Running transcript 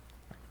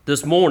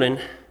This morning,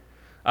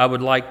 I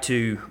would like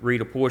to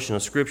read a portion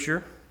of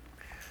Scripture.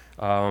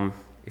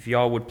 If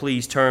y'all would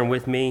please turn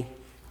with me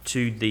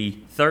to the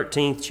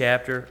 13th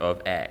chapter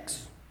of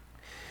Acts.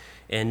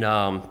 And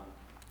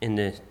in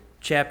the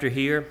chapter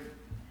here,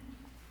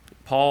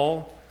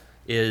 Paul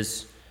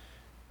is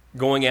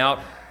going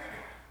out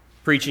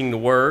preaching the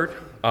Word.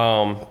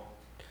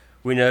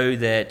 We know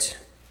that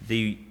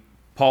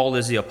Paul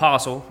is the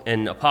apostle,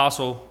 and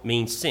apostle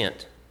means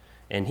sent.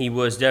 And he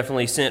was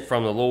definitely sent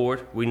from the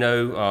Lord. We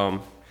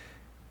know,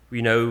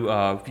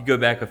 if you go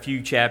back a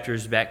few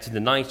chapters, back to the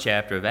 9th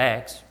chapter of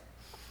Acts,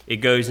 it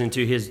goes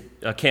into his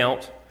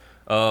account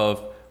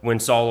of when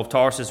Saul of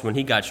Tarsus, when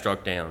he got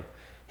struck down.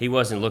 He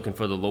wasn't looking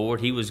for the Lord.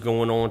 He was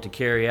going on to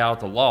carry out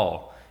the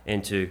law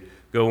and to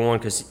go on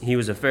because he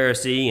was a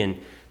Pharisee and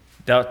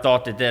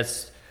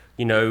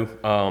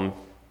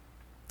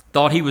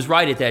thought he was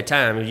right at that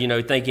time,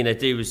 thinking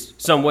that there was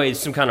some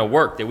kind of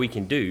work that we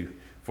can do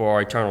for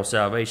our eternal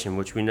salvation,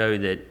 which we know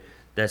that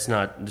that's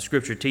not, the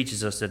Scripture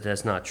teaches us that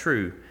that's not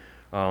true,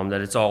 that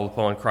it's all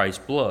upon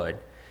Christ's blood,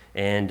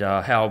 and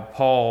how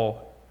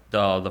Paul,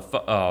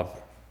 the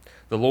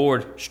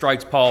Lord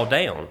strikes Paul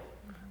down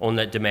on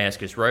that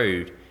Damascus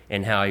road,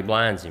 and how he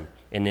blinds him,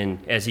 and then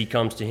as he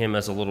comes to him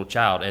as a little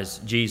child, as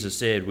Jesus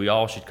said, we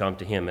all should come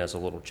to him as a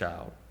little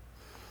child.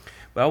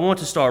 But I want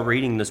to start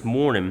reading this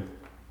morning.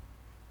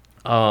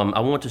 I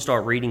want to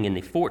start reading in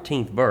the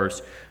 14th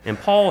verse. And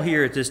Paul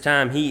here at this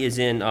time, he is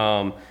in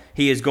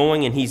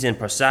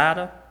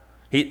Pisidia.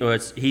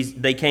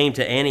 They came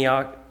to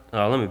Antioch.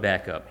 Let me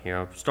back up here.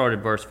 I'll start at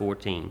verse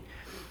 14.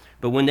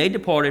 But when they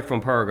departed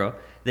from Perga,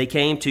 they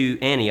came to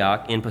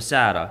Antioch in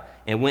Pisidia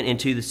and went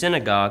into the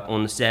synagogue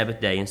on the Sabbath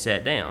day and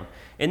sat down.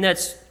 And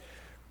that's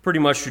pretty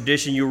much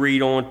tradition. You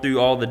read on through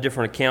all the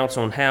different accounts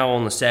on how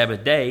on the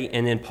Sabbath day,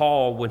 and then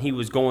Paul, when he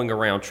was going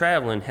around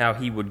traveling, how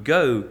he would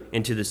go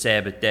into the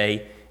Sabbath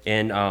day,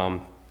 and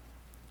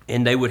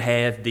they would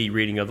have the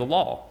reading of the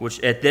law,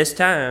 which at this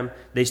time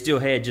they still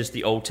had just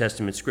the Old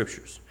Testament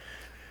scriptures.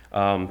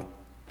 And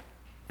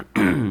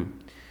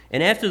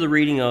after the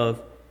reading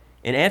of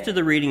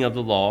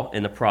the law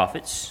and the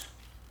prophets,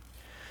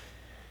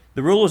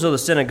 the rulers of the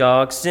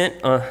synagogue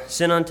sent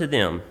unto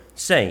them,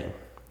 saying,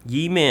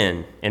 Ye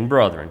men and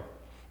brethren,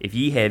 if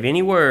ye have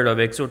any word of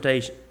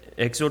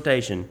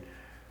exhortation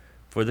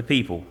for the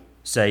people,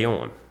 say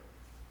on.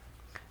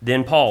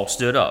 Then Paul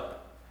stood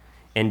up,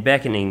 and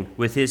beckoning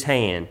with his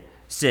hand,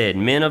 said,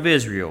 Men of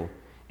Israel,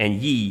 and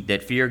ye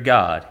that fear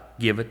God,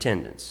 give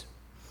attendance.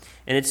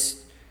 And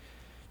it's,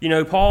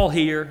 Paul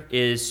here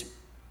is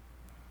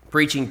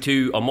preaching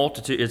to a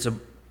multitude. It's a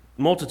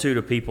multitude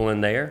of people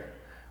in there.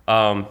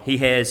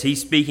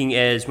 He's speaking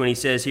as, when he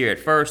says here at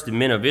first, the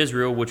men of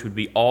Israel, which would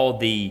be all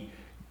the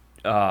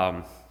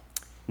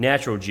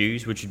natural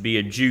Jews, which would be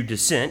a Jew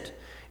descent.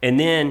 And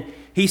then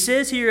he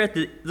says here at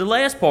the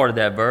last part of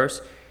that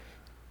verse,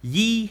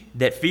 ye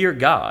that fear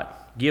God,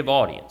 give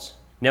audience.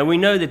 Now we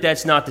know that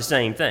that's not the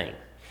same thing.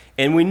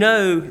 And we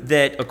know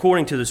that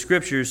according to the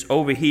scriptures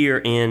over here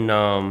in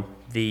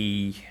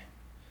the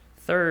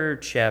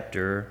 3rd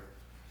chapter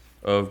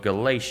of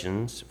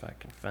Galatians, if I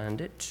can find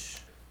it.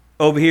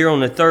 Over here on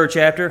the 3rd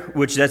chapter,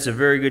 which that's a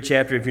very good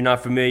chapter if you're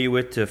not familiar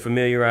with, to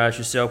familiarize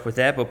yourself with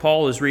that. But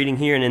Paul is reading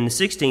here, and in the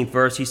 16th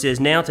verse, he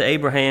says, Now to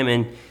Abraham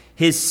and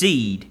his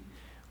seed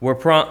were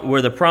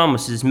the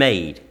promises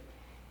made.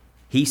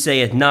 He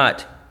saith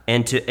not,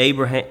 and to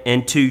Abraham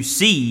and to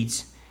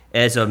seeds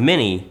as of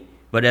many,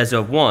 but as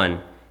of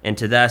one, and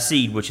to thy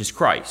seed, which is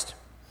Christ.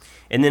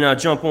 And then I'll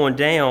jump on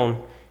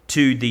down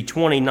to the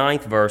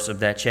 29th verse of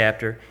that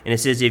chapter, and it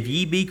says, If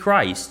ye be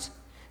Christ,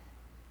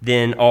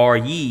 then are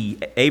ye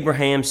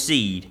Abraham's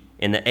seed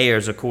and the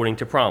heirs according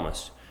to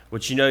promise.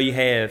 Which you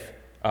have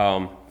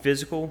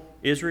physical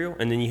Israel,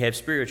 and then you have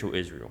spiritual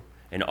Israel.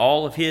 And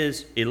all of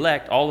his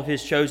elect, all of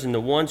his chosen, the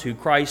ones who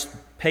Christ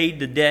paid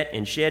the debt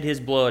and shed his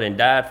blood and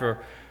died for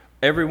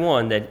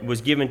everyone that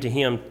was given to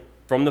him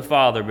from the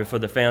Father before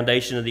the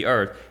foundation of the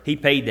earth, he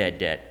paid that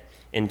debt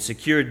and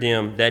secured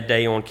them that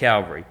day on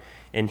Calvary.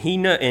 And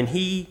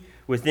he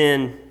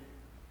within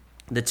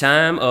the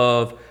time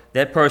of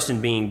that person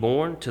being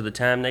born to the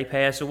time they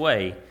pass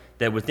away,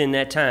 that within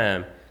that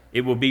time he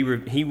will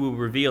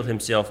reveal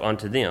himself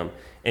unto them.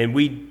 And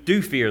we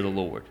do fear the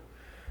Lord.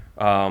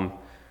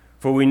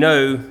 For we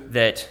know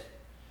that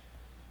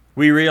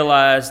we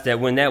realize that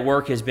when that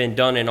work has been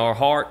done in our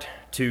heart,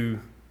 to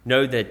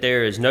know that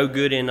there is no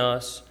good in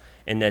us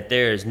and that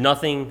there is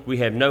nothing, we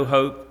have no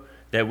hope,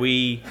 that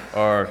we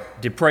are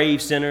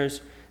depraved sinners,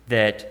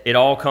 that it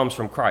all comes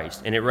from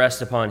Christ and it rests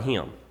upon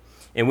him.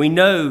 And we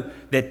know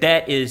that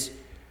that is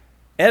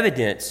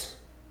evidence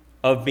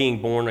of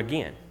being born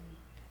again.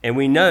 And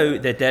we know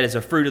that that is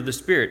a fruit of the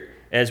Spirit,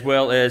 as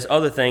well as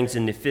other things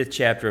in the 5th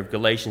chapter of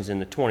Galatians in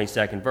the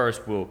 22nd verse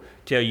will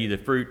tell you the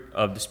fruit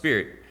of the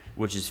Spirit,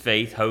 which is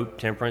faith, hope,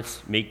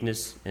 temperance,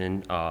 meekness,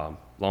 and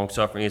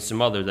long-suffering. There's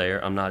some other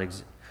there.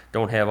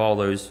 Don't have all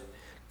those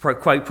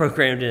quite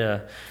programmed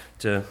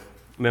to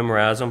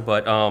memorize them.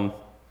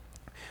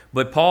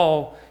 But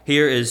Paul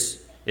here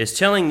is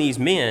telling these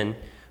men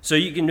So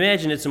you can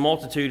imagine it's a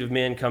multitude of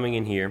men coming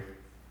in here.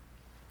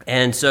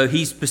 And so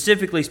he's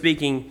specifically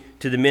speaking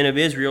to the men of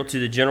Israel, to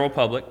the general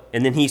public,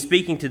 and then he's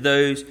speaking to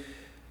those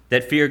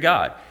that fear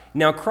God.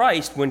 Now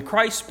Christ, when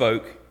Christ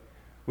spoke,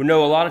 we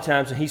know a lot of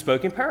times that he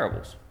spoke in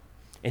parables.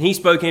 And he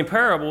spoke in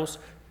parables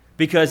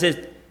because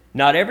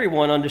not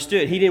everyone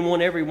understood. He didn't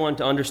want everyone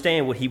to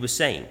understand what he was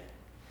saying.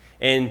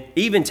 And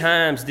even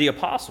times the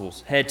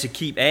apostles had to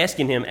keep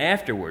asking him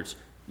afterwards,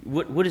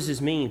 what does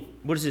this mean?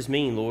 What does this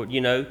mean, Lord?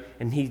 You know,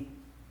 and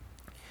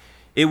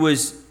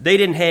they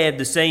didn't have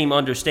the same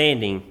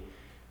understanding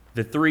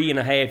the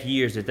 3.5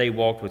 years that they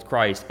walked with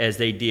Christ as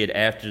they did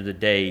after the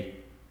day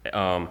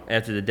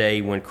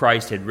when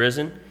Christ had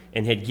risen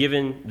and had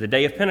given the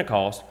day of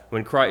Pentecost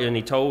when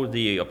he told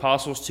the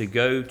apostles to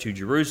go to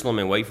Jerusalem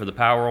and wait for the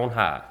power on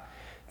high.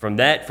 From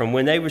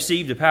when they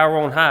received the power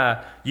on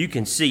high, you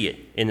can see it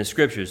in the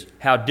scriptures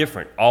how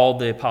different all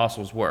the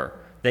apostles were.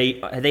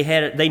 They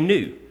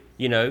knew,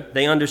 you know,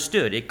 they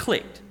understood. It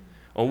clicked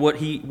on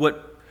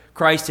what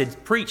Christ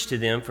had preached to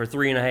them for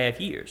 3.5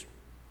 years.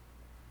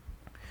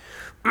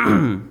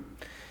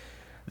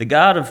 The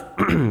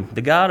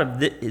God of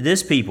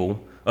this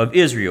people of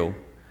Israel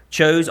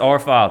chose our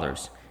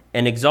fathers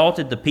and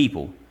exalted the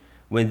people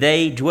when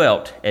they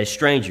dwelt as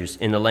strangers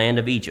in the land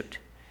of Egypt,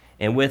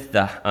 and with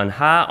an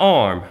high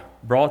arm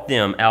brought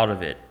them out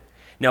of it.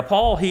 Now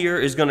Paul here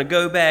is going to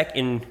go back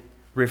and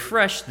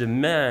refresh the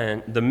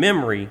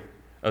memory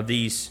of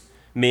these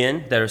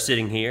men that are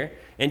sitting here.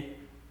 And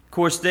of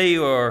course they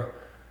are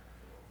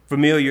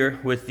familiar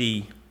with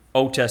the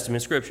Old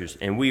Testament scriptures,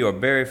 and we are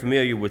very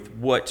familiar with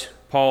what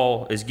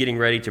Paul is getting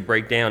ready to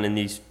break down in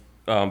these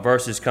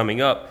verses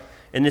coming up.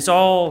 And it's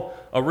all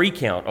a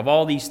recount of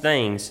all these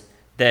things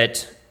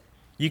that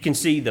you can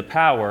see the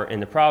power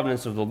and the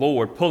providence of the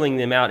Lord pulling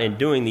them out and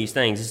doing these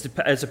things.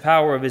 It's the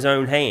power of his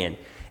own hand.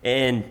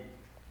 And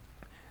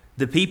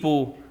the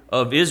people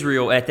of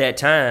Israel at that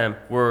time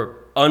were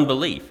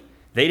unbelief.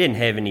 They didn't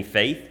have any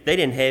faith. They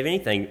didn't have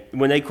anything.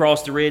 When they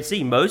crossed the Red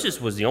Sea,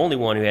 Moses was the only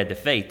one who had the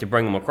faith to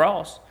bring them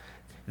across.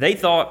 They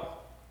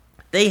thought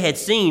they had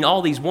seen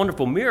all these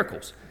wonderful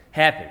miracles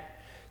happen,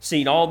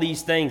 seen all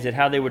these things and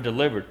how they were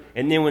delivered.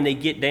 And then when they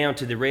get down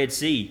to the Red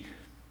Sea,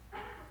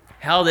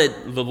 how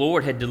that the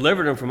Lord had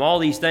delivered them from all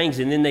these things,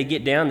 and then they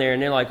get down there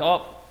and they're like,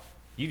 oh,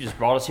 you just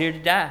brought us here to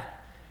die.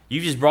 You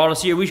just brought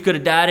us here. We could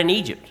have died in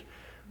Egypt.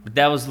 But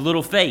that was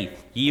little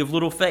faith, ye of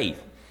little faith.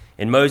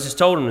 And Moses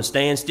told them to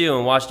stand still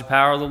and watch the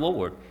power of the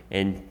Lord.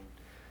 And,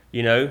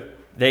 you know,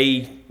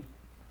 they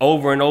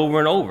over and over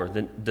and over,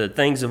 the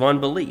things of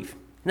unbelief.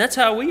 And that's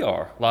how we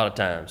are a lot of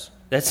times.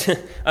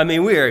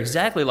 We are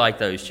exactly like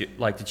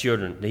the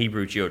children, the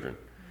Hebrew children.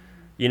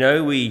 You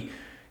know, we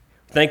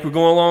think we're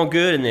going along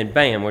good, and then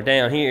bam, we're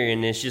down here,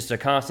 and it's just a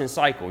constant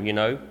cycle, you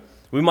know.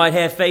 We might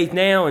have faith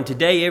now, and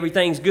today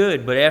everything's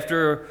good, but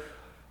after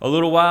a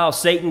little while,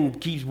 Satan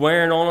keeps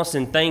wearing on us,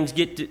 and things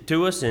get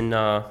to us, and,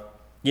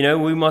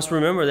 we must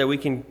remember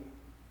that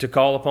to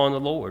call upon the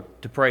Lord,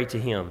 to pray to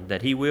him,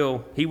 that he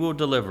will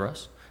deliver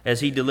us, as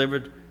he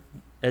delivered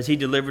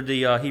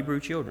the Hebrew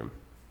children.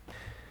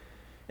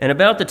 And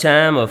about the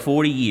time of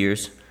 40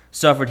 years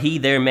suffered he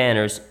their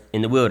manners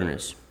in the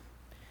wilderness.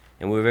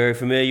 And we're very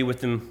familiar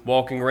with them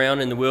walking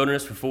around in the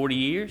wilderness for 40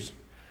 years.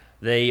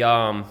 They,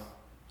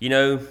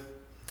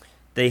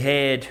 they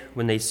had,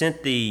 when they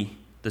sent the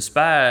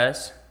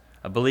spies,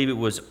 I believe it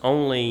was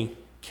only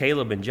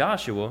Caleb and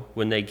Joshua,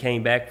 when they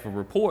came back for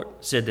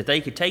report, said that they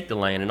could take the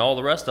land, and all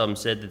the rest of them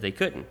said that they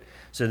couldn't.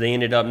 So they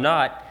ended up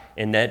not,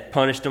 and that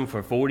punished them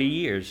for 40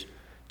 years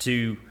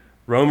to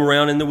roam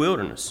around in the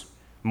wilderness.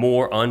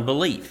 More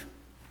unbelief.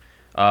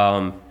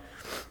 And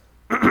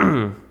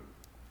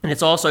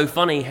it's also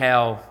funny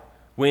how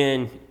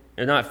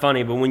not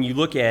funny, but when you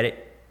look at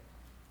it,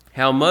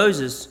 how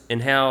Moses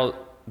and how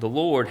the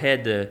Lord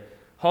had the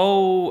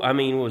whole,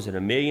 was it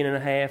 1.5 million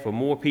or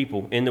more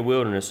people in the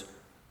wilderness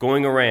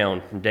going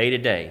around from day to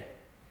day.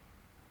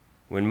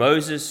 When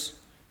Moses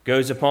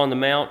goes upon the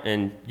mount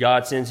and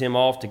God sends him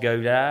off to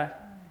go die,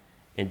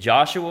 and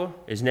Joshua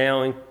is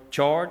now in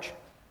charge,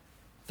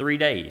 3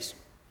 days.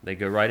 They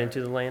go right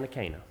into the land of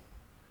Canaan.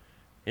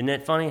 Isn't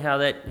that funny how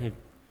that,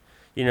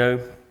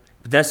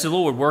 but that's the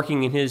Lord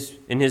working in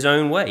his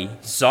own way.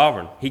 He's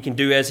sovereign. He can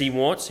do as he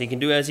wants. He can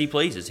do as he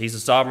pleases. He's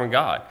a sovereign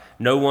God.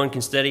 No one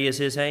can steady as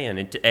his hand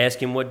and to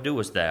ask him, what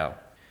doest thou?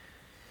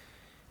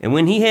 And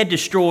when he had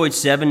destroyed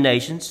 7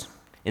 nations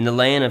in the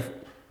land of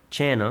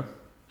Canaan,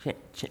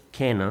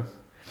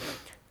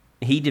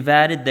 he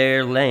divided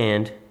their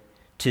land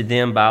to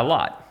them by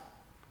lot.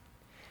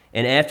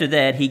 And after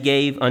that he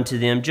gave unto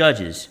them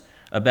judges,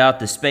 about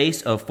the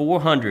space of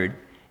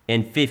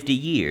 450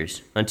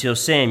 years, until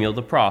Samuel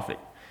the prophet.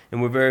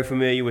 And we're very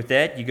familiar with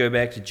that. You go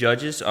back to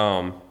Judges,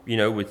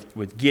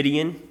 with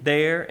Gideon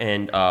there,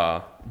 and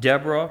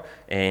Deborah,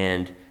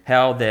 and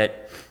how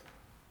that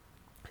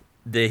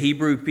the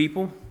Hebrew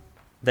people,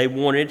 they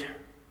wanted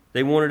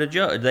a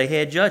judge. They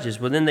had judges,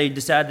 but then they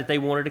decided that they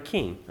wanted a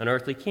king, an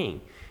earthly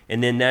king.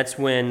 And then that's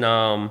when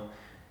the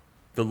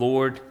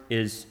Lord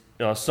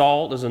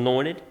Saul is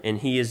anointed, and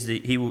he is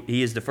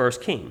the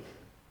first king.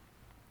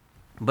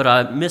 But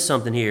I missed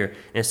something here,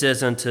 and it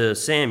says unto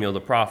Samuel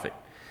the prophet.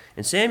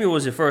 And Samuel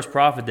was the first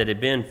prophet that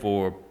had been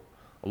for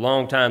a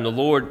long time. The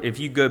Lord, if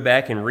you go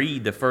back and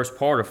read the first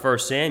part of 1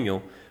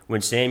 Samuel,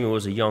 when Samuel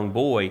was a young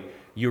boy,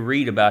 you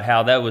read about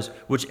how that was,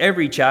 which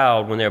every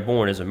child when they're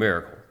born is a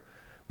miracle.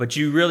 But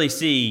you really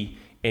see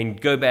and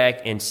go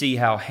back and see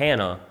how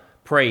Hannah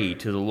prayed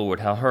to the Lord,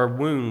 how her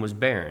womb was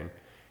barren,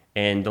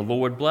 and the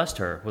Lord blessed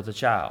her with a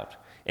child.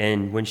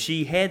 And when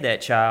she had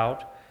that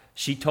child,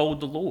 she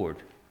told the Lord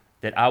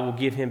that I will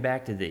give him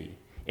back to thee.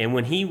 And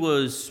when he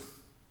was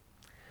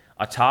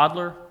a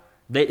toddler,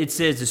 it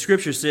says, the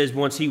scripture says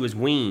once he was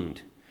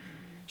weaned,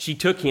 she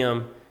took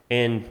him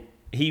and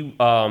he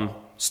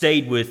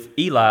stayed with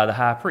Eli, the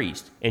high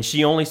priest. And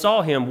she only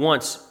saw him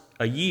once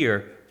a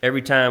year,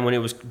 every time when it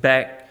was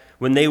back,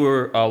 when they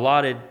were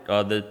allotted,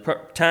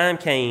 time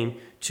came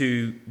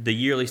to the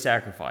yearly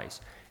sacrifice.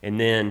 And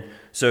then,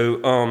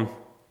 so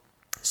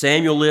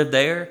Samuel lived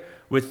there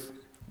with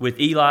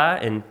Eli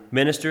and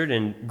ministered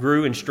and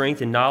grew in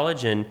strength and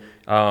knowledge. And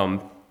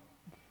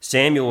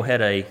Samuel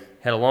had a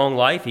long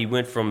life. He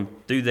went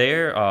through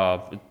there,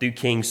 through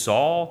King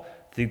Saul,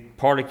 through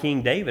part of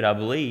King David, I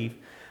believe,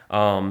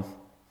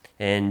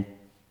 and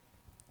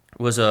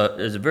was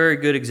a very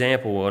good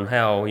example on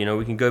how,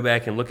 we can go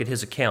back and look at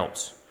his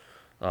accounts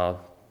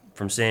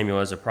from Samuel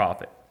as a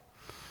prophet.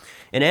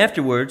 And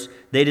afterwards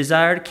they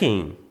desired a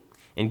king,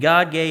 and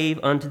God gave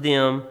unto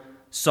them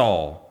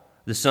Saul,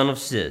 the son of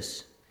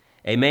Cis,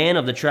 a man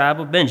of the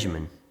tribe of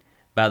Benjamin,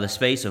 by the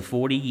space of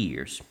 40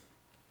 years.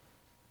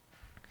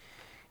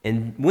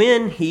 And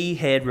when he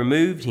had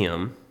removed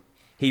him,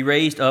 he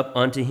raised up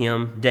unto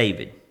him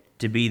David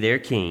to be their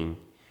king,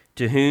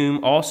 to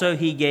whom also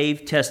he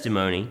gave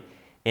testimony,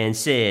 and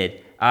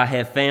said, I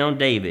have found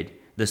David,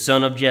 the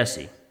son of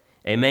Jesse,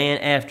 a man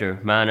after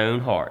mine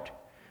own heart,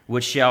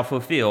 which shall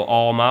fulfill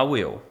all my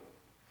will.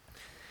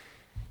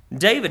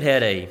 David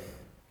had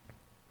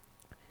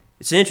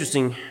it's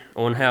interesting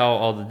on how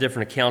all the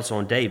different accounts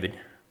on David.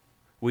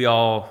 We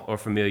all are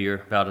familiar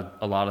about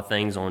a lot of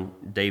things on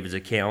David's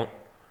account.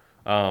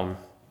 When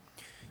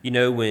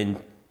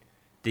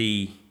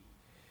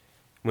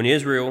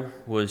Israel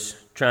was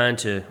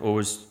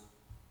was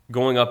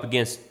going up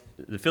against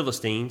the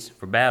Philistines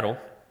for battle,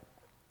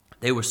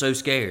 they were so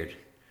scared,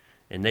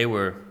 and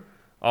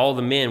all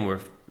the men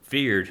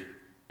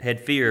had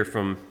fear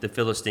from the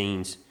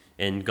Philistines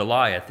and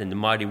Goliath and the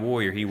mighty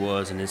warrior he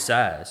was and his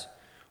size.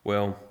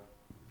 Well,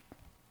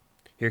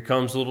 here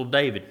comes little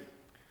David,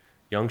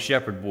 young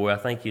shepherd boy. I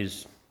think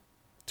his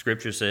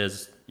scripture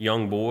says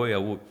young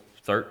boy,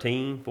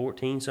 13,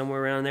 14,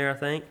 somewhere around there, I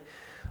think.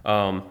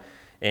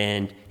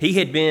 And he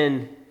had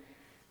been,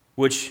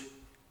 which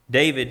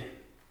David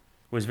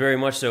was very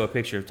much so a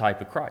picture type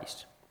of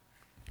Christ.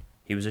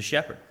 He was a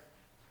shepherd.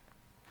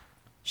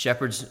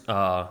 Shepherds,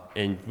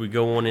 and we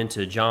go on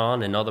into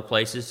John and other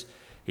places,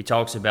 he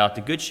talks about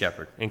the good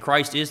shepherd, and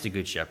Christ is the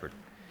good shepherd.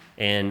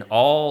 And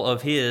all the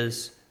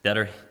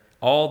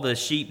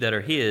sheep that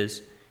are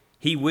his,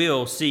 he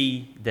will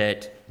see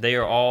that they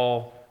are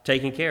all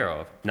taken care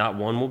of. Not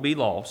one will be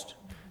lost.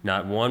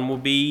 Not one will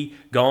be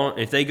gone.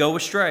 If they go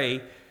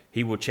astray,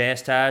 he will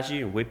chastise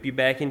you and whip you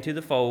back into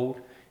the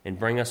fold and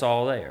bring us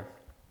all there.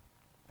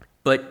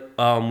 But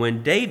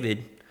when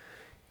David,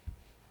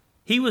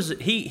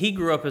 he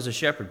grew up as a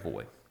shepherd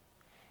boy,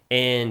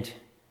 and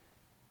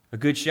a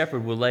good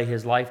shepherd will lay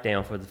his life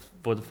down for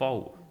the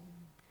fold.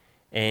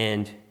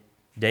 And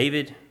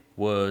David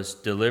was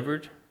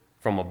delivered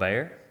from a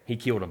bear. He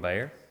killed a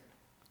bear,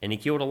 and he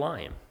killed a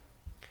lion.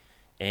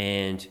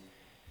 And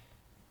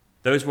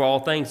those were all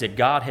things that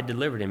God had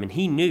delivered him, and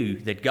he knew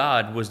that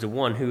God was the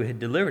one who had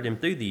delivered him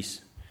through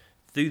these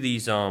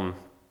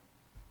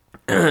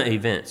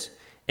events,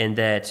 and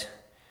that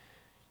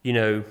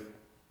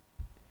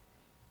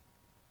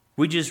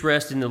we just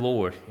rest in the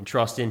Lord and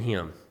trust in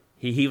Him.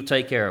 He'll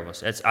take care of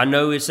us. I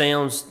know it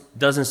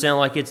doesn't sound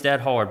like it's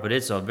that hard, but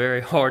it's a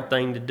very hard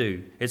thing to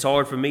do. It's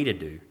hard for me to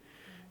do.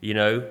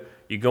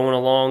 You're going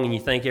along and you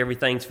think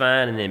everything's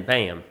fine, and then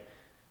bam,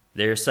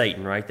 there's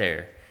Satan right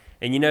there.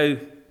 And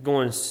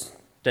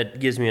that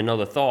gives me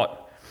another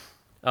thought.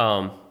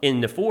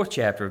 In the 4th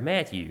chapter of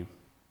Matthew,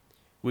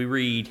 we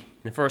read, in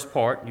the first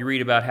part, you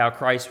read about how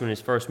Christ went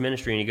his first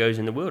ministry and he goes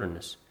in the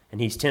wilderness,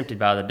 and he's tempted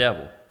by the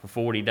devil for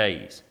 40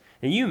 days.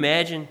 And you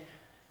imagine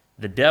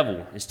the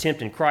devil is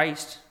tempting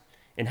Christ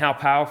and how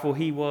powerful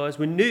he was.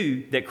 We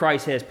knew that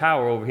Christ has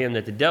power over him,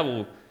 that the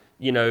devil,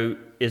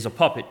 is a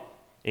puppet,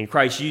 and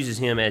Christ uses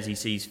him as he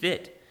sees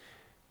fit.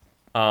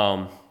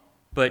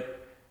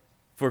 But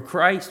for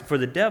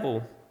the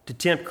devil to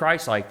tempt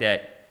Christ like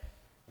that,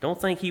 don't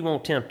think he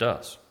won't tempt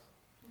us,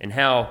 and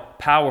how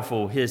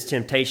powerful his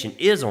temptation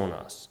is on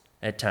us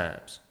at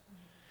times.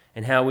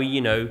 And how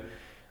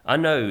I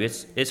know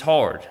it's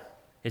hard.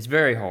 It's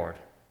very hard.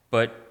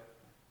 But,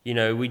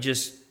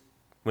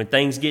 when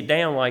things get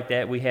down like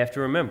that, we have to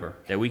remember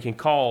that we can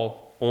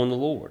call on the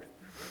Lord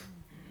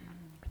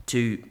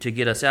to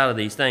get us out of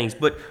these things.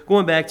 But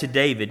going back to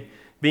David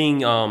being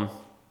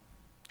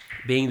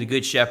the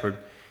good shepherd,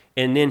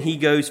 and then he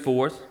goes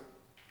forth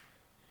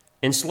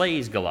and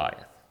slays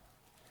Goliath.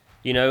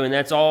 And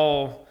that's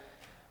all,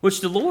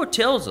 which the Lord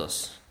tells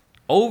us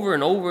over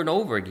and over and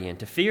over again,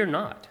 to fear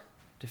not,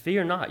 to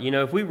fear not.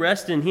 If we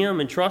rest in him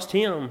and trust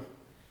him,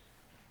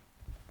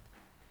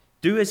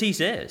 do as he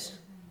says.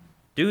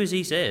 Do as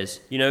he says.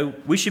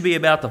 We should be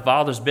about the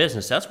Father's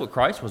business. That's what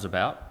Christ was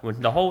about.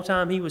 When the whole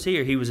time he was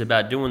here, he was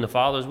about doing the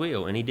Father's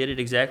will, and he did it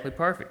exactly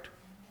perfect.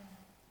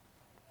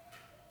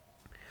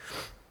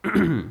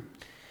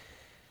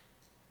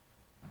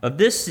 Of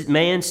this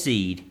man's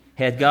seed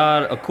hath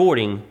God,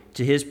 according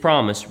to his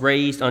promise,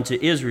 raised unto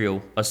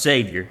Israel a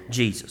Savior,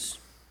 Jesus.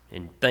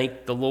 And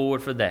thank the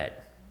Lord for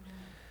that.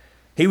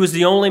 He was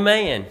the only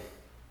man,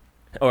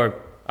 or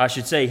I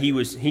should say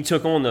he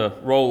took on the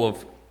role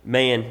of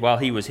man while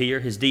he was here,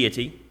 his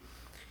deity.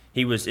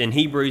 He was, in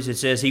Hebrews it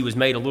says he was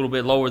made a little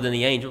bit lower than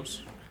the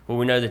angels. Well,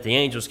 we know that the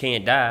angels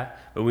can't die,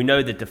 but we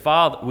know that the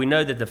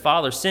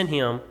Father sent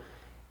him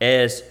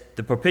as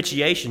the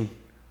propitiation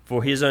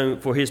for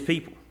his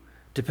people,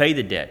 to pay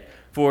the debt.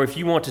 For if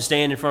you want to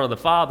stand in front of the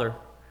Father,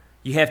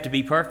 you have to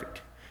be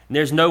perfect. And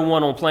there's no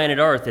one on planet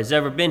Earth that's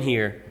ever been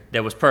here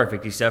that was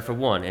perfect except for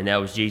one, and that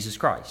was Jesus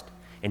Christ.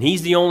 And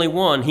he's the only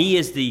one. He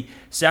is the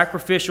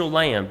sacrificial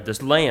lamb,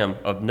 this lamb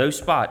of no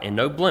spot and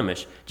no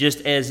blemish. Just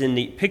as in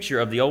the picture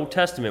of the Old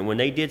Testament, when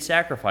they did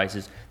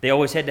sacrifices, they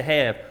always had to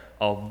have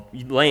a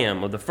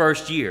lamb of the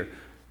first year,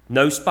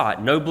 no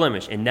spot, no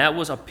blemish. And that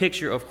was a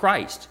picture of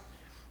Christ,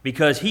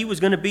 because he was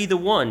going to be the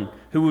one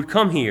who would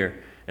come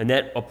here in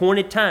that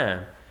appointed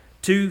time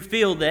to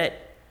fill that,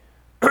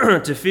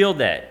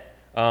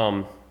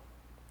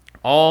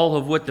 all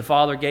of what the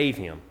Father gave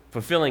him,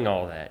 fulfilling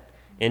all that,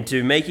 and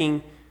to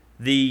making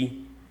the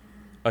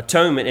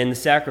atonement and the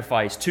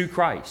sacrifice to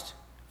Christ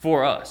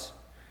for us.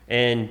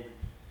 And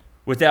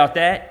without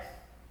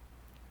that,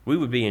 we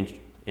would be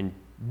in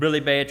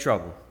really bad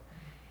trouble.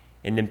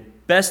 And the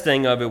best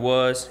thing of it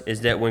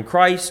is that when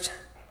Christ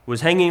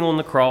was hanging on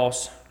the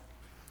cross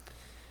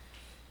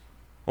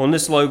on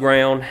this low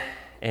ground,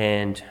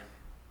 and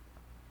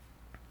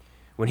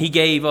when he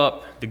gave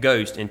up the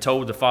ghost and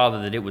told the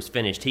Father that it was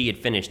finished, he had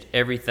finished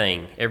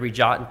everything, every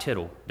jot and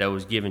tittle that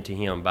was given to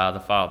him by the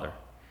Father.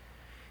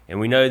 And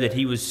we know that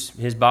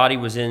his body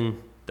was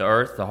in the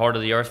earth, the heart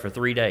of the earth, for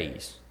 3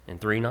 days and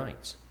 3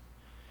 nights.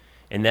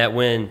 And that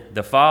when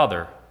the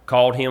Father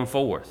called him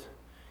forth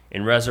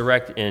and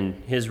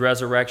in his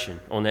resurrection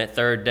on that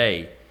 3rd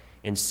day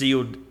and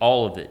sealed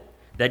all of it,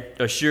 that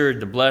assured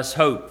the blessed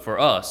hope for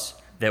us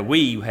that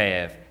we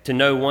have to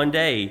know one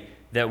day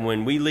that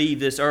when we leave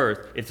this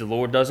earth, if the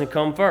Lord doesn't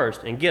come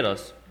first and get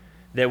us,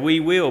 that we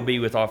will be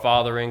with our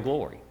Father in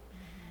glory.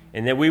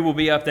 And that we will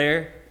be up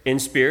there in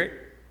spirit.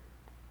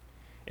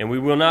 And we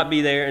will not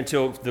be there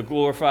until the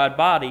glorified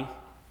body,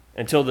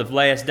 until the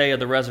last day of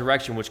the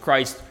resurrection, which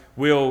Christ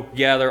will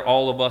gather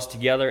all of us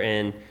together,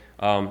 and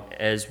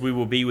as we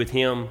will be with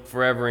him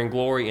forever in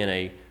glory in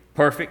a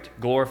perfect,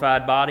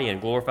 glorified body and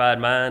glorified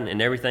mind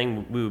and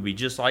everything, we will be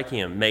just like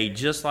him, made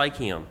just like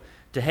him.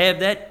 To have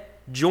that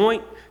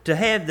to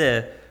have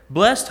the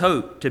blessed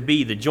hope to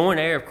be the joint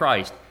heir of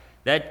Christ,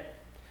 that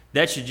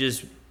should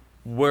just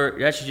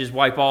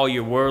wipe all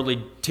your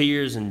worldly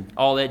tears and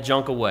all that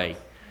junk away.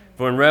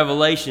 For in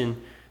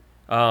Revelation,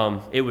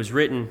 it was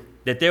written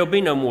that there'll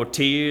be no more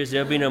tears,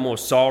 there'll be no more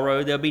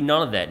sorrow, there'll be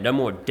none of that, no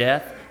more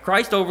death.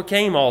 Christ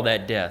overcame all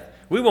that death.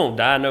 We won't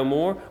die no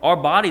more. Our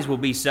bodies will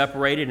be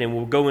separated and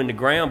will go in the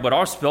ground, but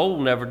our soul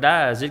never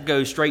dies. It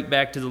goes straight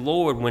back to the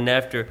Lord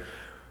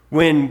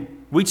when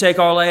we take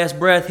our last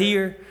breath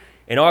here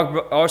and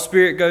our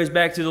spirit goes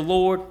back to the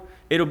Lord,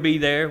 it'll be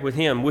there with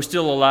him. We're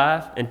still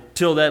alive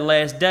until that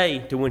last day,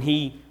 to when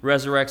he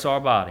resurrects our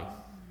body.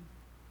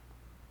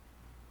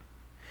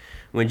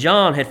 When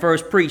John had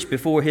first preached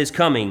before his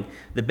coming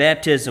the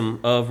baptism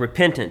of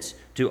repentance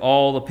to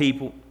all the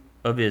people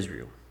of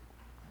Israel.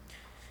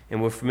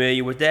 And we're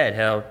familiar with that,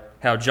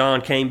 how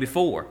John came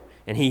before.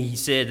 And he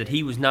said that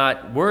he was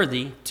not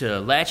worthy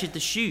to latchet the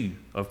shoe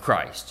of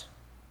Christ.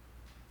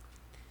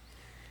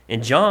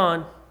 And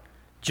John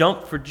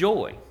jumped for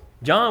joy.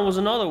 John was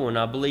another one,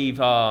 I believe,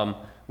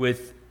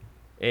 with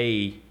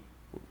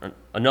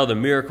another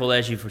miracle,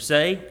 as you would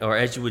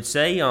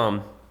say,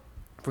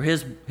 for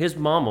his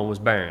mama was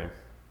barren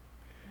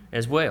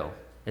as well,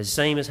 as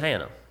same as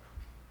Hannah.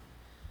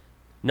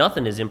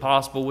 Nothing is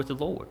impossible with the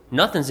Lord.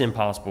 Nothing's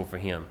impossible for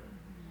him.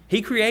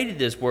 He created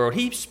this world.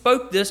 He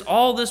spoke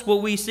all this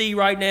what we see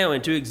right now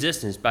into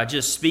existence by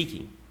just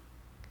speaking.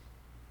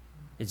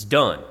 It's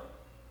done.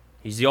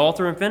 He's the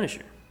author and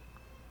finisher.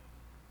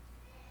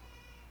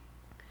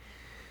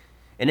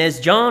 And as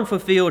John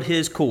fulfilled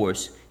his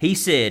course, he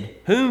said,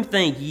 "Whom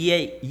think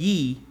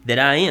ye that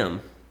I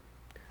am?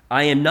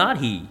 I am not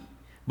he.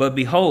 But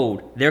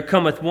behold, there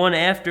cometh one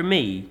after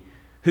me,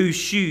 whose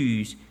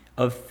shoes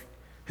of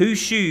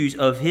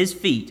his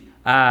feet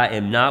I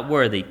am not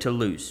worthy to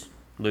loose."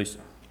 It's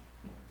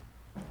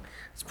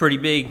a pretty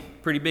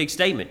big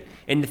statement.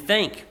 And to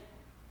think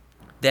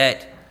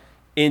that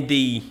in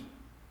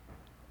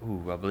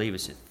I believe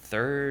it's the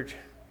 3rd,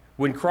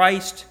 when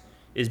Christ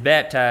is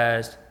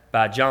baptized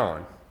by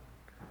John,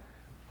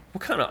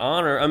 what kind of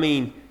honor? I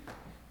mean,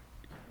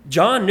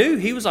 John knew.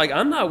 He was like,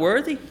 I'm not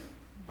worthy.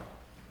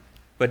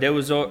 But it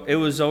was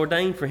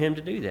ordained for him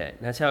to do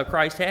that. That's how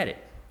Christ had it.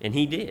 And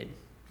he did.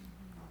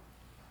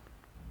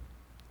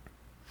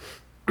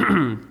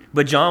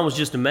 But John was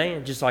just a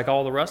man, just like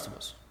all the rest of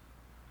us.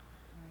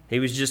 He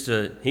was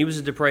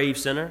a depraved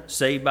sinner,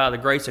 saved by the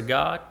grace of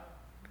God.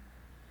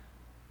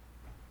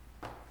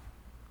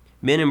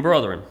 Men and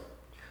brethren,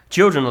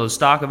 children of the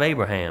stock of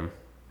Abraham,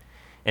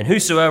 and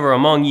whosoever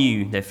among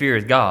you that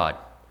feareth God,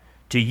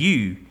 to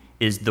you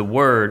is the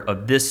word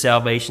of this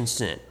salvation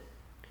sent.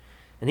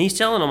 And he's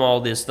telling them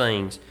all these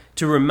things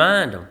to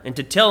remind them and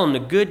to tell them the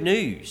good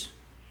news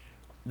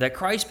that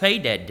Christ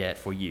paid that debt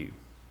for you.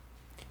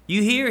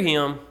 You hear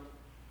him,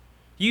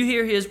 you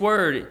hear his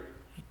word,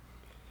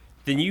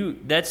 then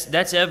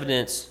that's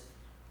evidence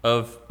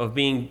of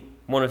being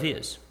one of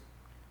his.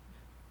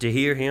 To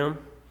hear him.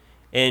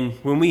 And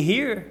when we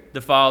hear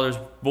the Father's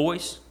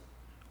voice,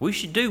 we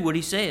should do what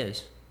he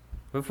says.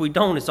 But if we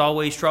don't, it's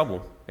always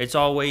trouble. It's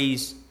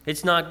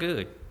not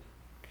good.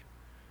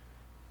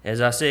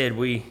 As I said,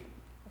 we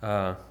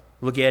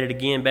look at it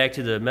again back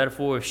to the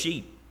metaphor of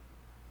sheep.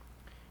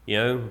 You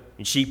know,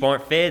 and sheep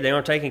aren't fed, they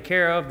aren't taken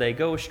care of, they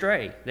go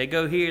astray. They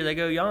go here, they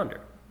go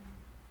yonder.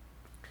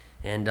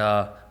 And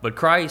but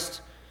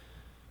Christ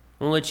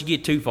won't let you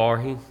get too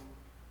far.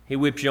 He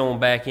whips you on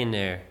back in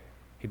there.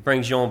 He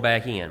brings you on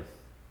back in.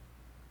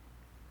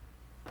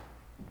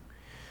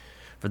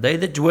 For they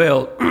that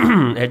dwell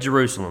at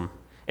Jerusalem,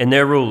 and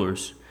their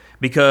rulers,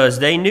 because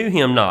they knew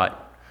him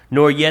not,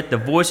 nor yet the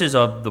voices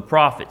of the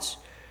prophets,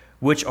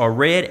 which are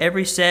read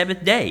every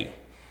Sabbath day,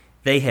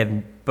 they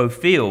have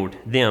fulfilled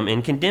them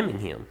in condemning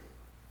him.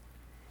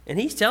 And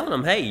he's telling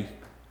them, hey,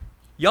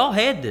 y'all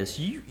had this.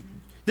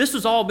 This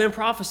was all been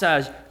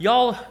prophesied.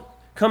 Y'all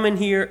come in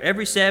here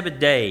every Sabbath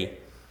day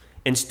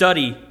and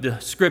study the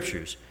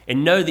scriptures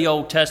and know the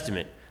Old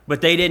Testament.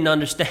 But they didn't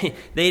understand.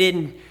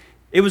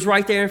 It was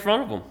right there in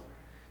front of them.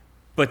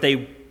 But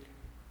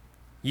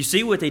you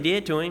see what they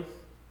did to him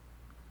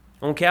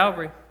on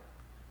Calvary.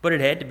 But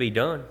it had to be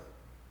done.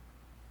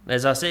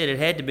 As I said, it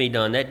had to be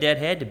done. That debt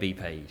had to be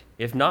paid.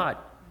 If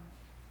not,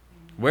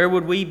 where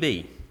would we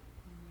be?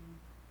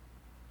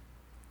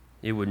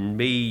 It wouldn't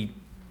be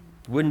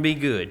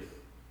good.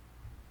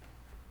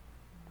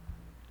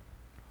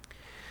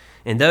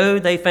 And though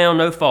they found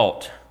no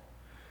fault,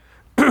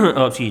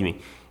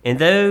 and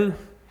though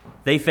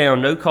they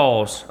found no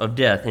cause of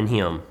death in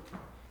him,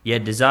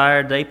 yet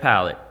desired they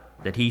Pilate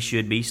that he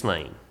should be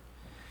slain.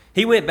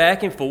 He went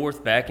back and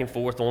forth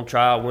on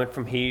trial, went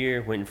from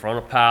here, went in front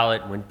of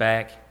Pilate, went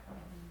back.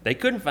 They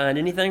couldn't find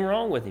anything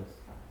wrong with him.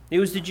 It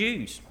was the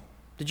Jews.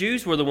 The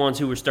Jews were the ones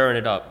who were stirring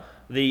it up.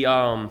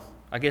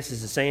 I guess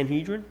it's the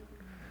Sanhedrin.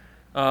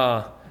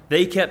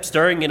 They kept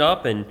stirring it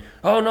up and,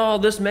 oh no,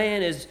 this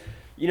man is,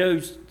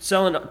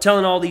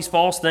 telling all these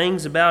false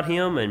things about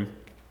him,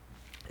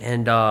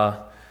 and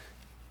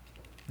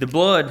the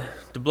blood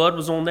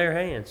was on their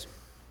hands.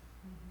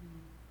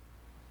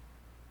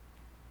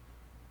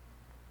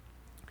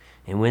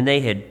 And when they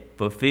had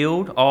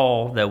fulfilled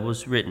all that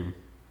was written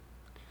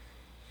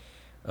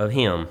of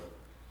him,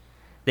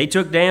 they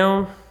took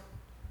down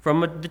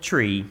from the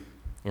tree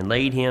and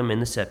laid him in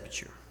the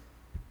sepulchre.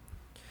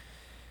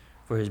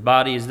 For his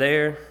body is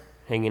there,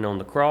 hanging on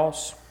the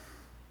cross.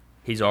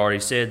 He's already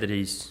said that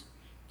he's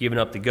given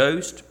up the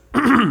ghost.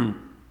 And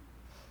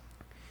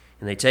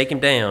they take him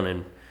down,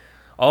 and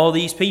all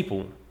these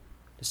people,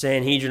 the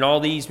Sanhedrin, all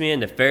these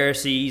men, the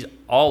Pharisees,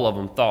 all of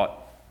them thought,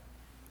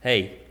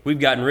 hey, we've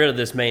gotten rid of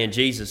this man,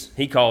 Jesus.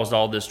 He caused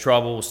all this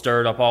trouble,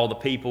 stirred up all the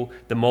people,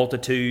 the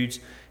multitudes,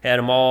 had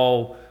them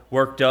all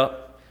worked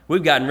up.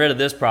 We've gotten rid of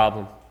this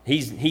problem.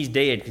 He's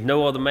dead, because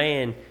no other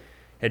man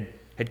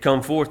had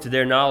come forth to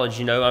their knowledge.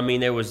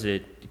 There was a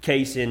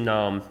case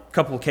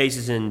couple of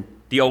cases in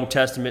the Old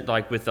Testament,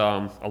 like with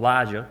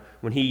Elijah,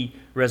 when he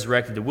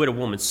resurrected the widow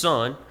woman's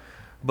son.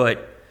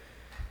 But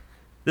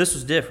this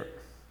was different.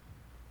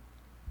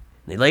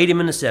 They laid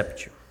him in the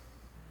sepulchre.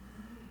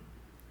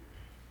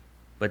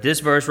 But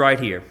this verse right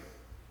here,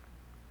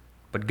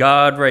 but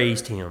God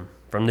raised him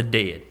from the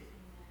dead.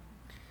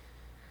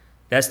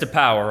 That's the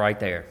power right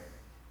there.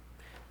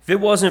 If it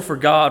wasn't for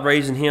God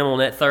raising him on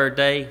that third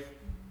day,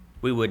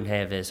 we wouldn't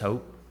have this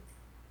hope.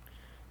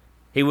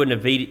 He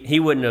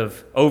wouldn't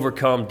have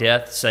overcome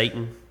death,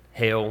 Satan,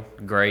 hell,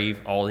 grave,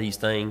 all these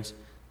things.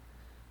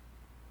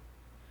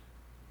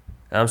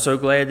 I'm so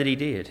glad that he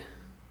did.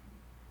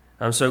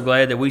 I'm so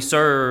glad that we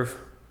serve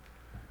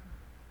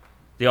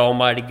the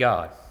Almighty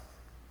God,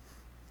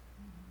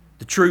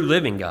 the true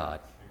living God,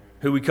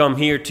 who we come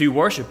here to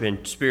worship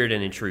in spirit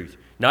and in truth.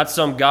 Not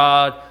some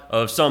God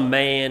of some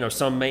man or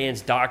some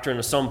man's doctrine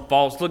or some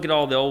false. Look at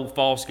all the old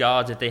false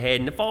gods that they had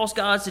and the false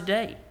gods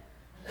today.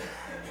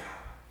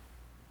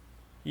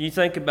 You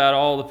think about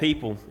all the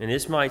people, and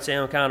this might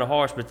sound kind of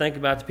harsh, but think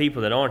about the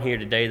people that aren't here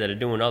today that are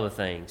doing other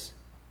things.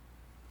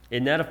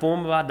 Isn't that a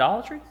form of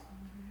idolatry?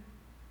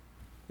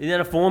 Isn't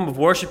that a form of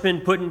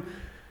worshiping, putting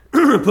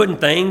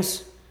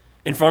things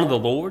in front of the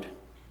Lord?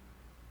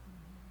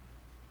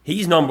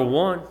 He's number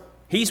one.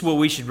 He's what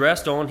we should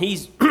rest on.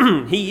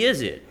 He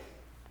is it.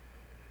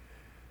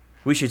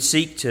 We should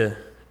seek to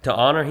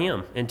honor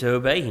him and to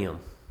obey him.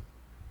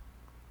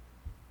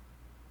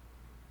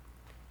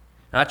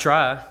 I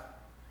try,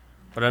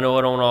 but I know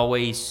I don't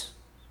always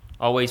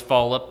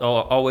fall up,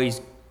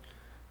 always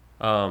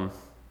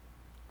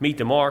meet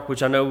the mark,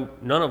 which I know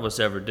none of us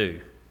ever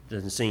do.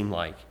 Doesn't seem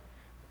like.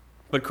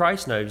 But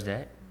Christ knows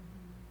that.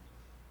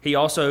 He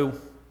also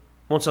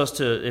wants us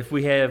to, if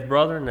we have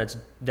brethren that's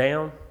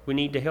down, we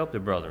need to help the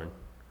brethren.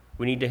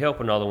 We need to help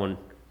another one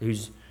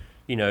who's,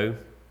 look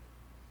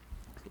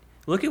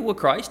at what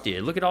Christ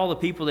did. Look at all the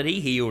people that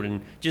he healed,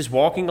 and just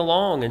walking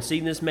along and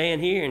seeing this man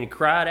here, and he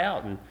cried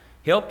out and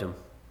helped him.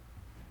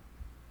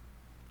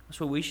 That's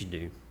what we should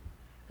do.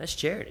 That's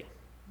charity.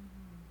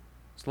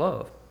 It's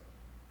love.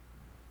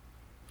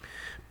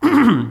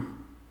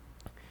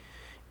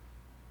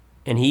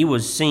 And he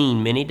was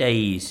seen many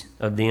days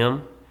of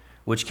them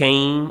which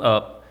came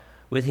up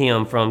with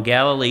him from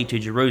Galilee to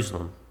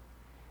Jerusalem,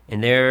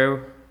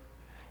 who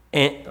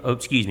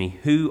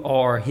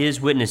are his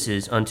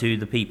witnesses unto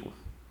the people.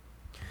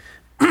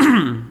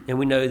 And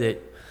we know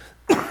that,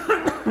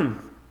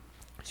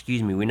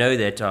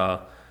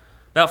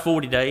 about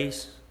 40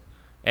 days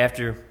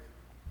after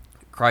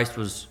Christ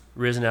was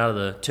risen out of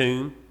the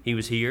tomb, he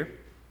was here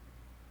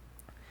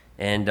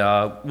and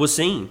was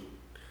seen.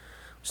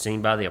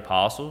 Seen by the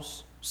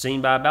apostles, seen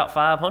by about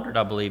 500,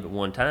 I believe, at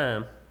one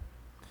time.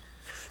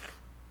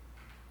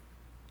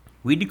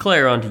 We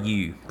declare unto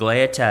you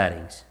glad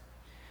tidings,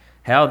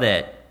 how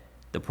that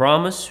the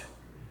promise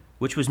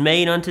which was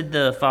made unto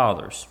the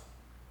fathers,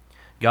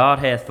 God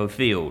hath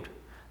fulfilled,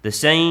 the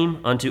same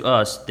unto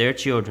us their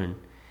children,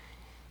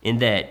 in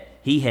that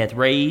he hath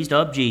raised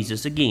up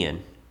Jesus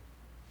again.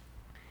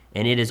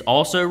 And it is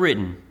also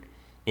written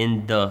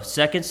in the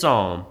 2nd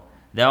Psalm,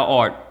 Thou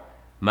art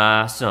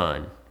my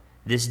son,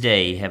 this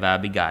day have I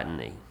begotten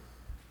thee.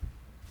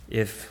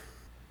 If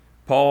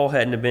Paul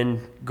hadn't have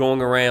been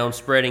going around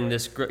spreading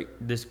this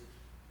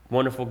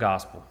wonderful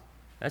gospel,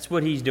 that's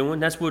what he's doing.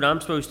 That's what I'm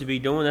supposed to be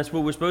doing. That's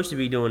what we're supposed to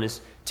be doing, is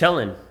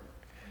telling.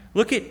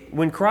 Look at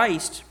when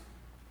Christ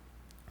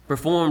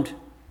performed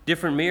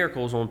different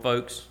miracles on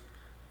folks,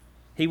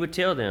 he would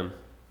tell them,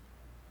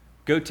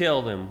 go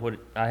tell them what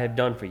I have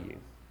done for you.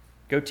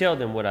 Go tell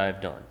them what I have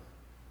done.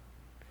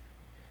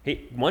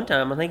 One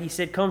time, I think he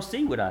said, come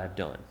see what I have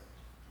done.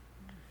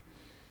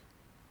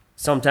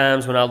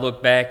 Sometimes when I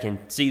look back and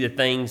see the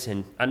things,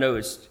 and I know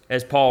it's,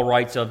 as Paul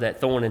writes of that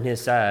thorn in his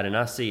side, and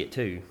I see it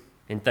too,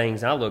 in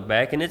things I look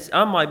back, and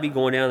I might be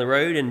going down the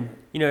road and,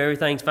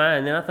 everything's fine.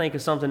 And then I think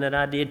of something that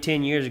I did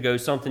 10 years ago,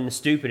 something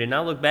stupid, and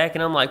I look back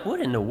and I'm like, what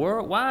in the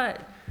world? Why?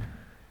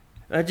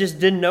 I just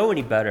didn't know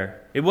any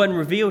better. It wasn't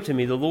revealed to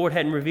me. The Lord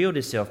hadn't revealed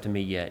himself to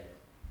me yet.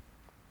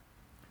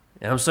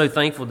 And I'm so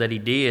thankful that he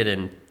did,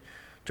 and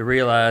to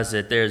realize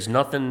that there's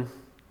nothing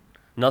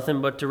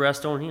but to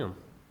rest on him.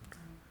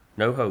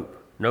 No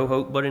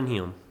hope but in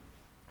him.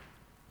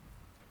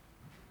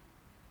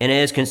 And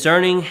as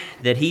concerning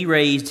that he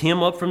raised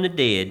him up from the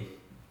dead,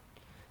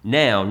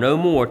 now no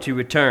more to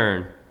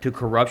return to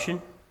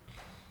corruption,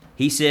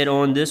 he said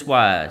on this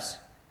wise,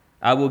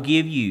 I will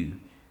give you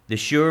the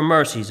sure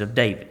mercies of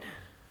David.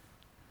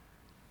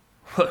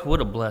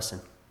 What a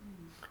blessing.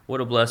 What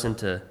a blessing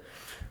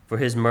for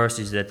his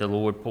mercies that the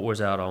Lord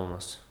pours out on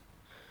us.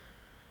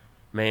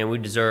 Man, we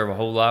deserve a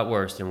whole lot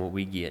worse than what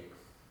we get.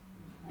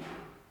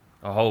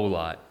 A whole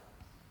lot.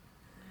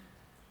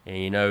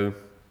 And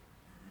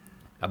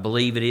I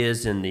believe it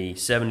is in the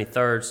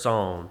 73rd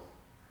Psalm.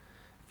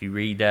 If you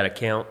read that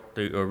account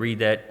or read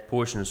that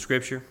portion of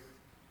Scripture,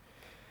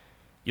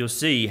 you'll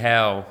see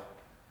how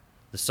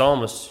the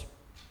psalmist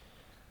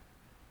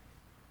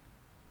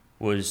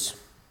was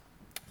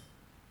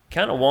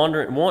kind of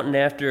wanting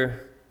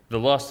after the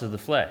lust of the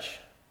flesh,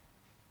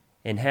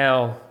 and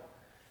how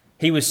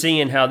he was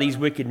seeing how these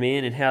wicked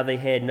men and how they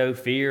had no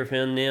fear of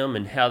them,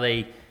 and how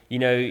they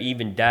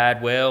even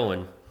died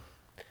well.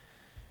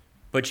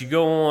 But you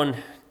go on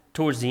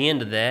towards the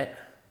end of that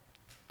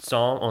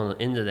psalm,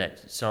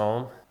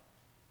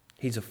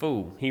 he's a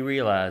fool. He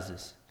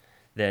realizes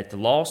that the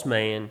lost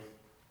man,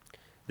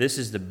 this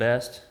is the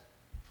best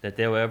that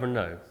they'll ever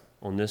know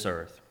on this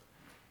earth.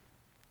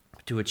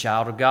 To a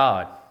child of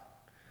God,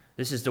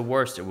 this is the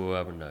worst that we'll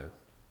ever know.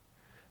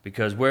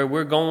 Because where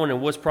we're going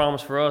and what's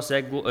promised for us,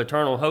 that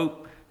eternal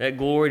hope, that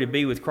glory to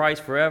be with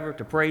Christ forever,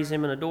 to praise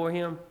him and adore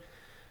him,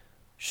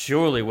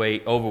 surely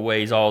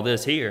overweighs all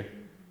this here.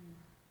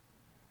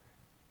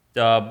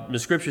 The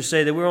scriptures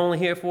say that we're only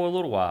here for a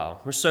little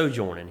while. We're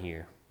sojourning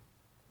here.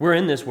 We're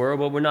in this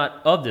world, but we're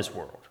not of this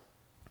world.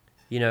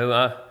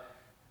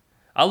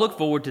 I look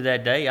forward to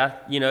that day.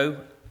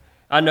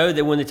 I know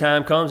that when the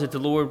time comes that the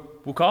Lord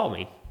will call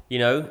me,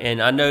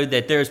 and I know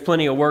that there's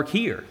plenty of work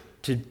here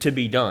to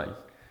be done.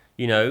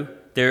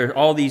 There are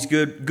all these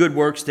good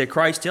works that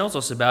Christ tells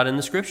us about in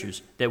the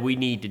scriptures that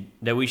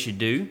we should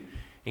do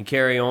and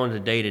carry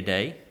on day to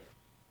day.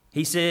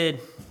 He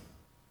said,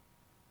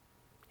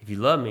 if you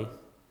love me,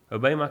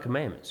 obey my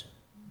commandments.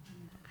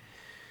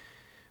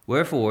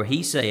 Wherefore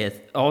he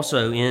saith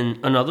also in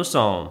another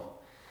psalm,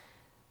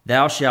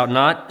 Thou shalt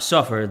not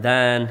suffer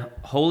thine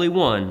Holy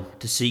One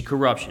to see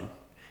corruption.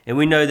 And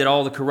we know that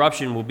all the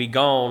corruption will be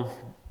gone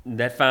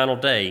that final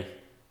day.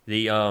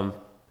 I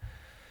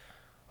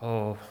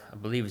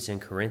believe it's in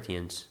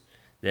Corinthians,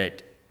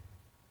 that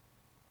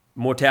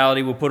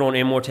mortality will put on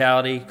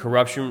immortality,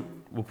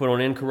 corruption will put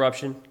on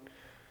incorruption.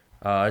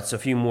 It's a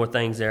few more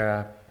things there.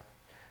 I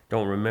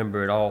don't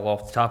remember it all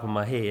off the top of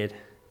my head.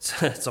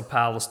 It's a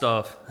pile of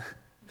stuff.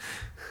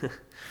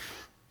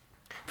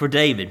 For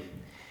David,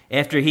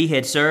 after he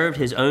had served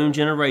his own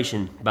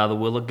generation by the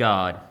will of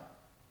God,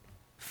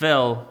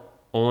 fell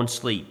on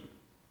sleep,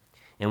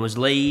 and was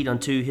laid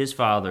unto his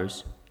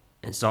fathers,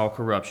 and saw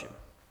corruption.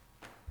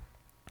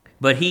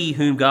 But he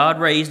whom God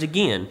raised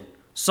again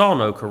saw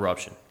no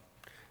corruption.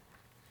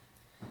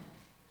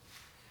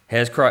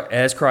 As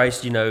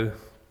Christ,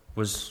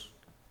 was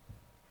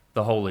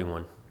the Holy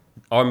One,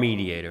 our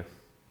mediator,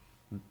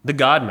 the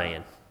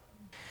God-man.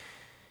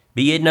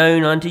 Be it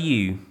known unto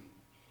you,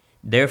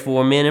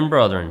 therefore, men and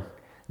brethren,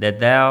 that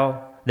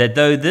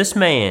though this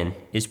man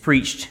is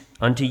preached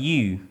unto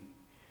you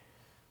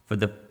for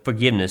the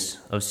forgiveness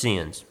of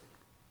sins,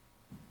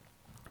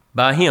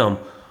 by him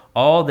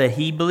all that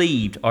he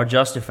believed are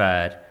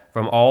justified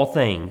from all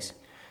things,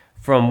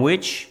 from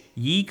which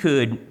ye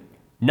could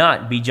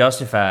not be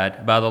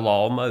justified by the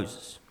law of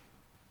Moses.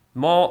 The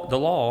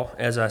law,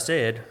 as I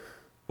said,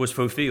 was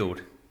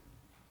fulfilled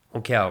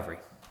on Calvary.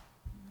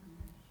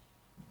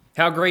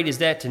 How great is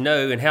that to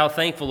know, and how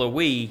thankful are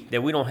we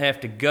that we don't have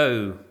to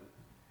go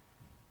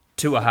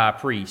to a high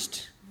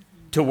priest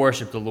to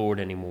worship the Lord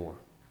anymore.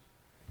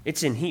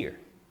 It's in here.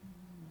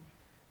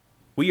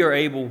 We are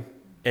able,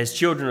 as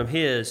children of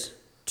His,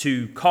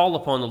 to call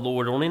upon the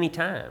Lord on any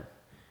time.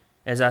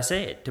 As I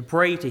said, to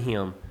pray to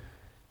Him.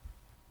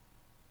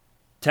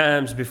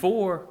 Times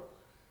before,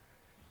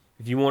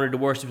 if you wanted to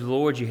worship the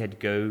Lord, you had to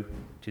go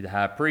to the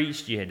high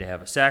priest, you had to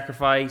have a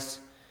sacrifice,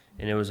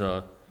 and it was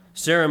a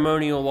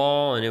ceremonial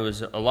law, and it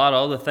was a lot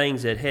of other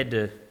things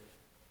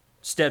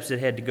steps that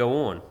had to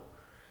go on.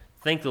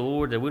 Thank the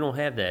Lord that we don't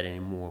have that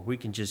anymore. We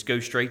can just go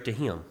straight to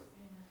Him,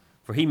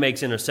 for He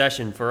makes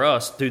intercession for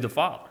us through the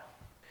Father.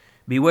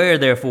 Beware,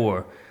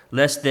 therefore,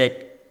 lest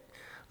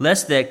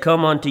that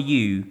come unto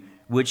you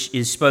which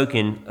is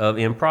spoken of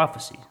in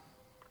prophecy.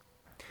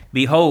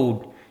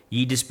 Behold,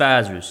 ye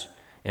despisers,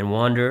 and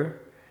wander,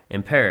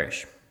 and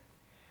perish.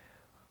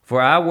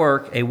 For I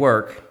work a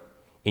work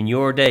in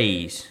your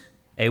days,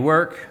 a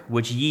work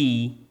which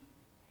ye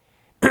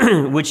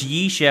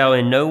shall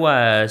in no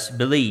wise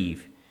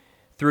believe,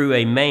 through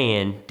a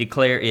man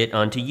declare it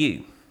unto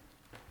you.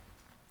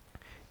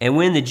 And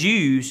when the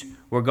Jews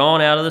were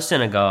gone out of the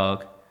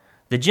synagogue,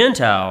 the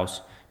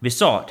Gentiles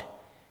besought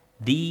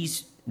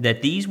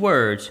that these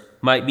words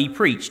might be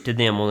preached to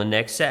them on the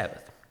next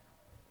Sabbath.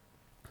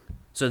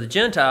 So the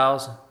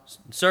Gentiles,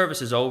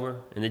 service is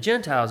over, and the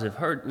Gentiles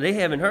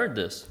haven't heard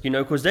this,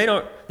 because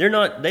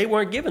they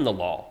weren't given the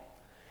law.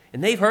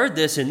 And they've heard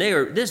this, and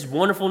this is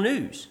wonderful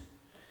news.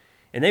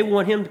 And they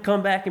want Him to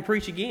come back and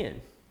preach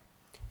again.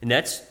 And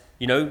that's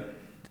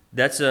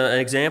an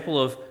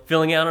example of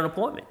filling out an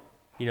appointment.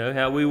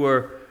 How we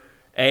were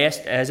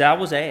asked, as I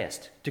was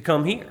asked, to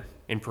come here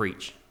and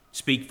preach,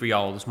 speak for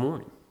y'all this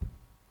morning.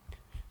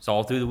 It's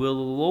all through the will of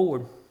the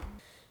Lord.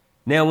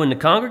 Now, when the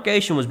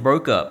congregation was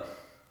broke up,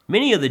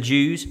 many of the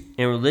Jews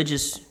and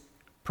religious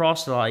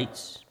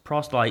proselytes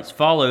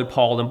followed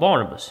Paul and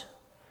Barnabas,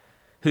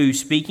 who,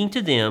 speaking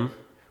to them,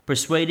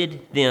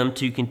 persuaded them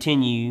to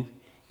continue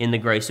in the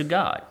grace of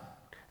God.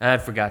 I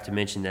forgot to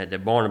mention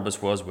that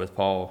Barnabas was with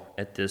Paul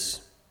at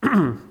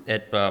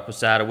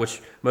Posada,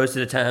 which most of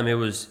the time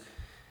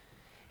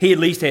he at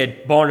least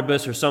had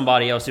Barnabas or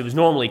somebody else. It was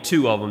normally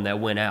two of them that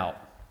went out.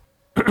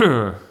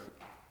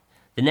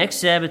 The next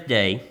Sabbath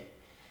day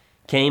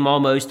came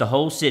almost the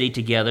whole city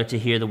together to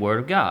hear the word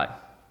of God.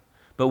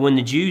 But when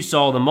the Jews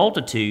saw the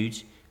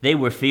multitudes, they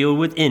were filled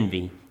with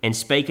envy, and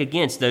spake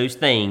against those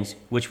things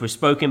which were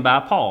spoken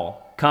by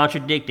Paul,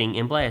 contradicting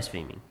and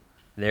blaspheming.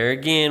 There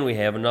again, we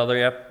have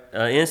another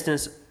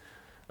instance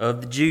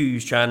of the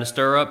Jews trying to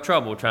stir up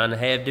trouble, trying to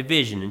have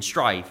division and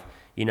strife.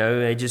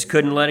 They just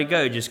couldn't let it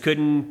go, just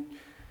couldn't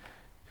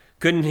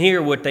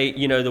hear what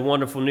the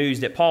wonderful news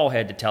that Paul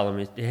had to tell them.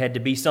 It had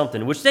to be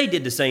something, which they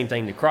did the same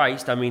thing to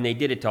Christ. I mean, they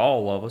did it to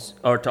all of us,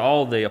 or to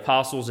all the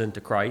apostles and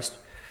to Christ.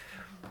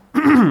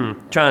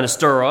 Trying to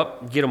stir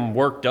up, get them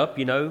worked up,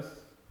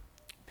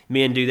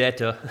 Men do that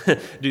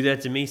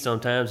to me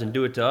sometimes, and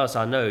do it to us.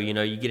 I know,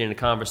 you get in a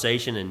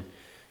conversation and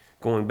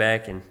going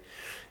back and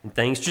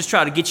things, just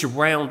try to get you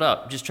wound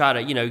up, just try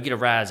to, get a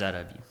rise out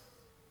of you.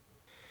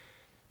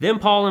 Then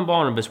Paul and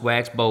Barnabas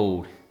waxed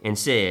bold and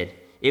said,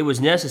 it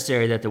was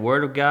necessary that the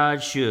word of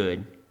God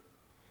should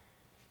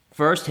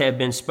first have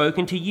been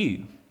spoken to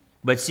you,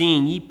 but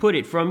seeing ye put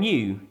it from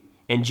you,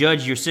 and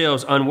judge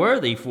yourselves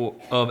unworthy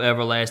of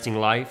everlasting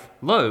life,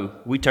 lo,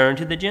 we turn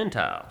to the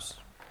Gentiles.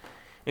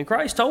 And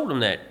Christ told them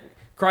that.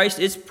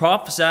 It's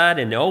prophesied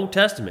in the Old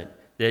Testament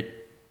that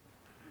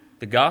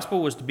the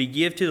gospel was to be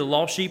given to the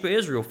lost sheep of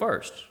Israel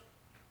first,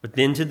 but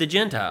then to the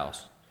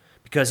Gentiles.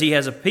 because he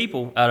has a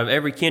people out of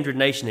every kindred,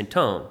 nation, and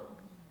tongue,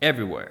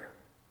 everywhere.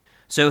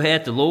 So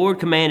hath the Lord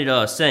commanded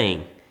us,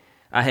 saying,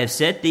 I have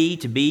set thee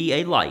to be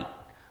a light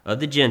of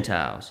the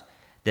Gentiles,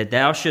 that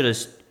thou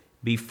shouldest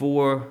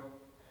before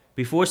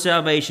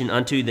salvation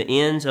unto the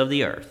ends of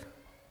the earth.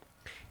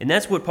 And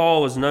that's what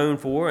Paul was known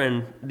for,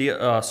 and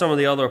some of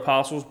the other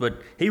apostles,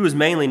 but he was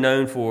mainly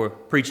known for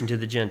preaching to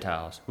the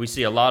Gentiles. We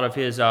see a lot of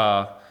his,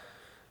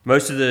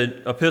 most of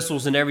the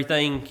epistles and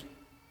everything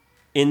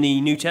in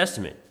the New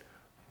Testament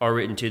are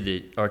written to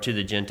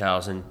the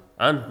Gentiles, and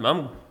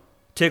I'm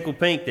tickled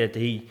pink that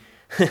he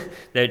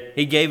that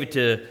he gave it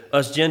to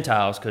us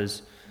Gentiles,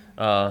 because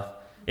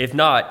if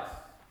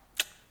not,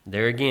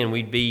 there again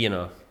we'd be in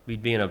a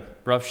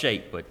rough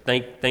shape. But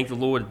thank the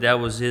Lord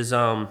that was his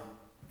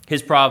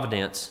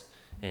providence,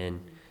 and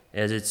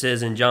as it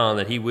says in John,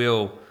 that he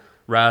will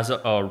raise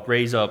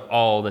up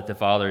all that the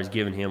Father has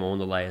given him on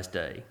the last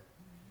day.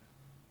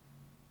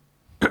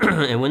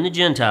 And when the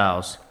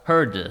Gentiles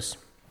heard this,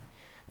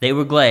 they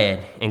were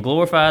glad and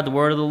glorified the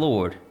word of the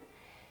Lord.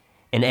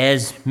 And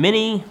as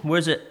many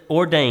as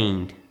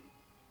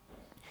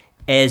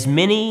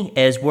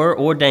were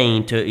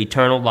ordained to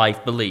eternal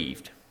life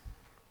believed.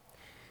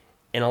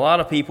 And a lot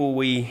of people,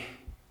 they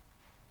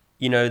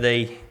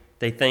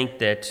think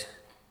that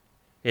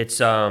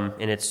it's and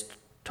it's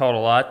taught a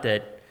lot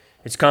that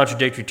it's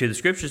contradictory to the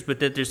scriptures, but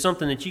that there's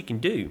something that you can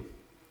do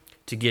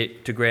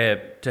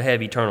to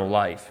have eternal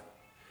life.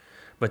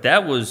 But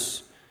that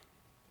was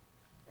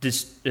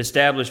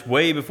established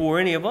way before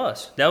any of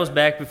us. That was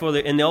back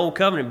in the old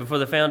covenant, before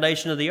the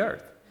foundation of the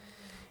earth.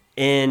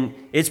 And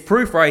it's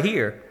proof right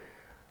here.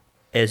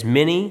 As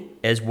many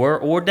as were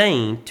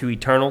ordained to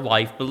eternal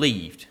life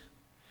believed.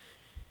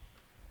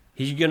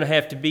 He's going to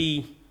have to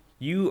be,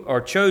 you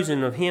are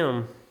chosen of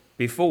him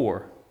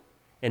before.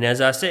 And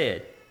as I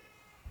said,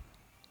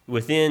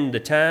 within the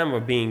time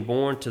of being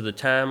born to the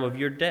time of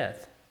your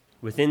death,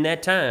 within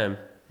that time,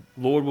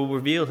 Lord will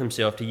reveal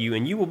himself to you,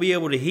 and you will be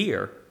able to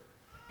hear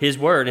his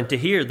word and to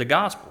hear the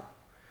gospel.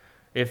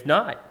 If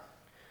not,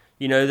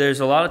 there's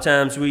a lot of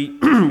times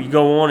you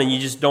go on and you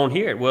just don't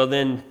hear it. Well,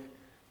 then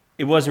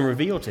it wasn't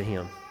revealed to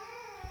him.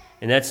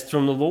 And that's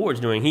from the Lord's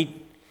doing.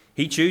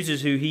 He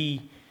chooses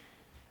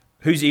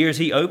whose ears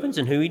he opens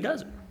and who he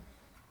doesn't.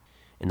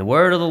 And the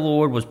word of the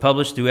Lord was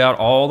published throughout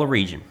all the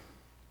region.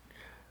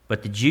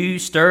 But the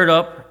Jews stirred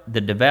up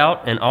the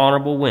devout and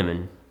honorable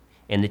women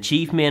and the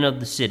chief men of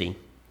the city,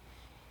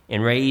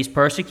 and raised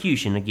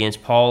persecution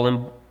against Paul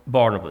and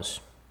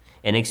Barnabas,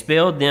 and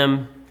expelled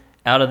them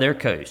out of their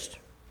coast.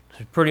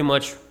 So pretty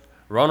much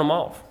run them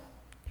off.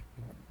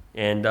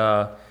 And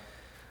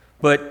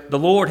but the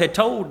Lord had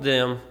told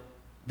them,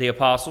 the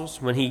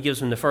apostles, when he gives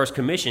them the first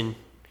commission,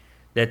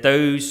 that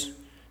those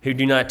who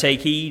do not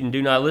take heed and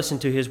do not listen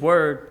to his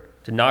word,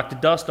 to knock the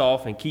dust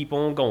off and keep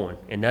on going.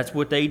 And that's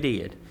what they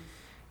did.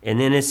 And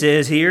then it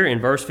says here in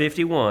verse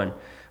 51,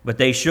 but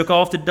they shook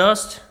off the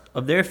dust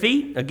of their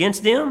feet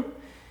against them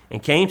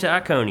and came to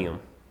Iconium.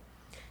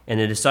 And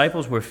the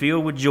disciples were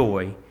filled with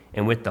joy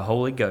and with the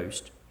Holy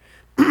Ghost.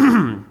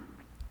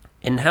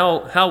 And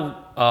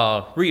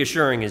how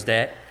reassuring is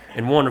that,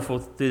 and wonderful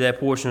through that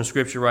portion of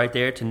Scripture right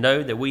there, to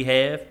know that we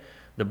have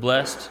the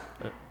blessed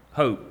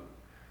hope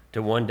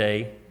to one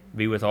day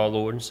be with our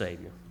Lord and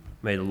Savior.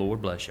 May the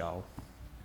Lord bless y'all.